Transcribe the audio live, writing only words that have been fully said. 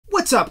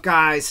What's up,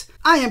 guys?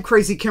 I am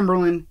Crazy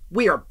Kimberlin.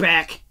 We are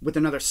back with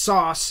another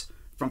sauce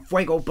from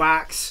Fuego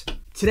box.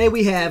 Today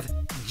we have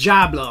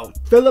Djablo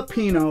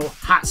Filipino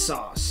hot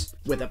sauce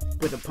with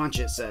a punch,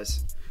 it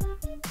says.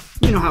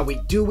 You know how we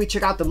do. We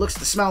check out the looks,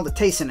 the smell, the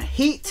taste, and the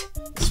heat.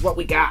 This is what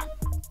we got.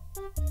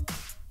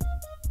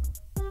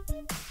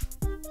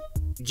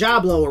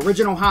 Djablo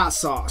original hot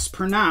sauce,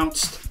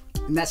 pronounced,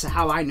 and that's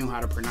how I knew how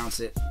to pronounce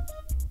it.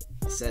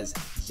 It says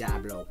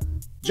Djablo.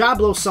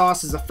 Djablo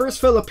sauce is the first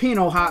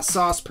Filipino hot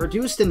sauce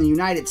produced in the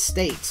United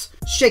States.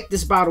 Shake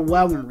this bottle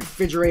well and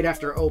refrigerate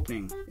after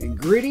opening.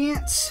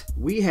 Ingredients: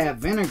 we have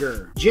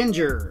vinegar,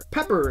 ginger,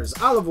 peppers,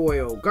 olive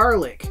oil,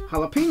 garlic,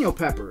 jalapeno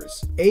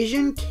peppers,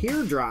 Asian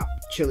teardrop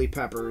chili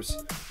peppers,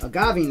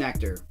 agave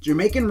nectar,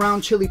 Jamaican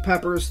round chili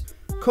peppers,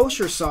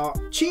 kosher salt,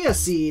 chia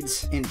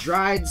seeds, and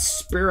dried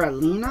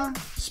spirulina.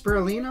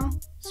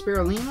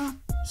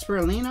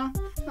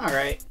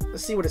 Alright,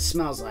 let's see what it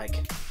smells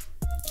like.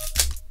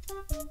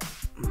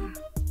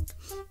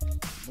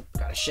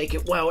 Gotta shake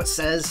it well, it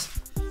says.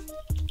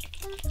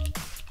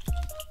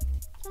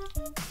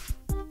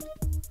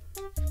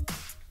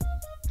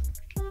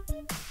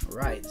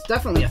 Alright, it's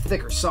definitely a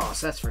thicker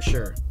sauce, that's for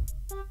sure.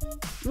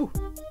 Ooh.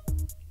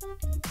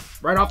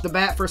 Right off the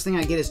bat, first thing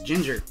I get is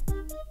ginger.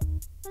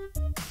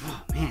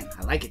 Oh man,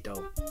 I like it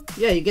though.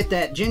 Yeah, you get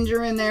that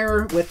ginger in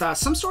there with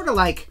some sort of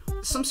like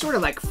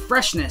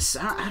freshness.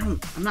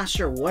 I'm not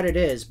sure what it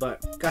is,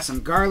 but got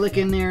some garlic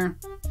in there.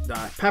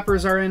 The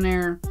peppers are in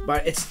there,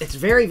 but it's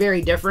very,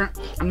 very different.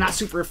 I'm not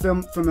super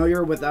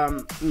familiar with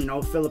you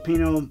know,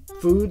 Filipino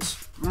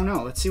foods. I don't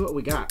know. Let's see what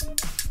we got.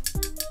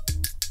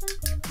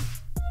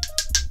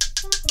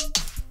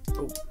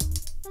 Oh,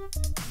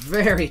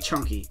 very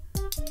chunky.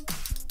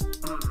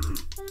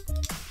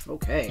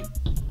 Okay.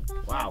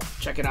 Wow.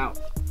 Check it out.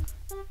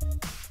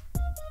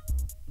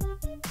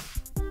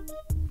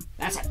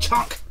 That's a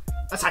chunk.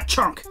 That's a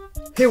chunk.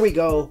 Here we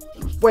go.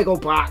 Fuego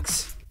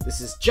box. This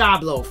is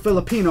Djablo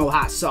Filipino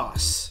hot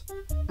sauce.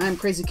 I'm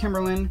Crazy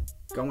Kimberlin,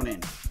 going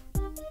in.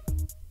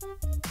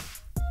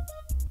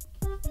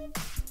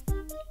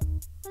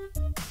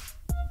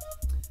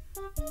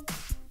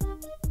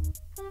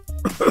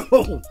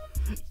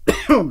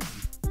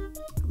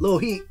 Little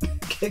heat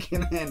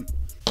kicking in.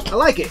 I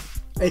like it.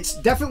 It's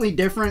definitely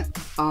different.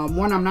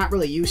 One I'm not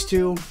really used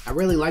to. I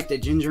really like the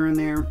ginger in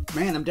there.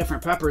 Man, them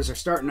different peppers are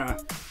starting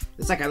to...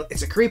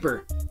 It's a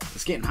creeper.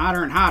 It's getting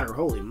hotter and hotter.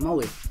 Holy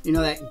moly. You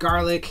know, that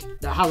garlic,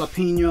 the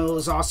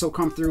jalapenos also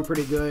come through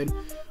pretty good.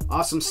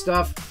 Awesome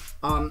stuff.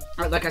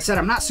 Like I said,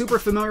 I'm not super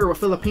familiar with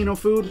Filipino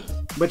food,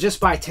 but just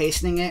by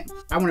tasting it,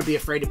 I wouldn't be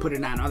afraid to put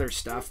it on other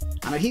stuff.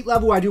 On a heat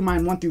level, I do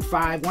mine 1 through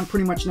 5. 1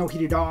 pretty much no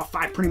heat at all.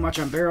 5 pretty much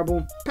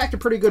unbearable. Packed a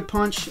pretty good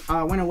punch.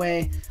 Went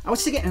away. I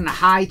was getting in a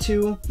high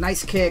too.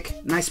 Nice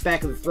kick. Nice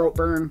back of the throat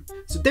burn.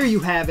 So there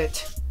you have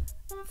it.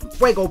 From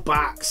Fuego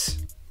box.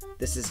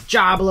 This is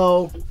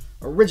Djablo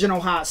original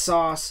hot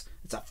sauce.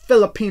 It's a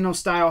Filipino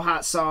style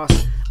hot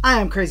sauce.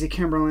 I am Crazy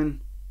Kimberlin.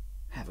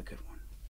 Have a good one.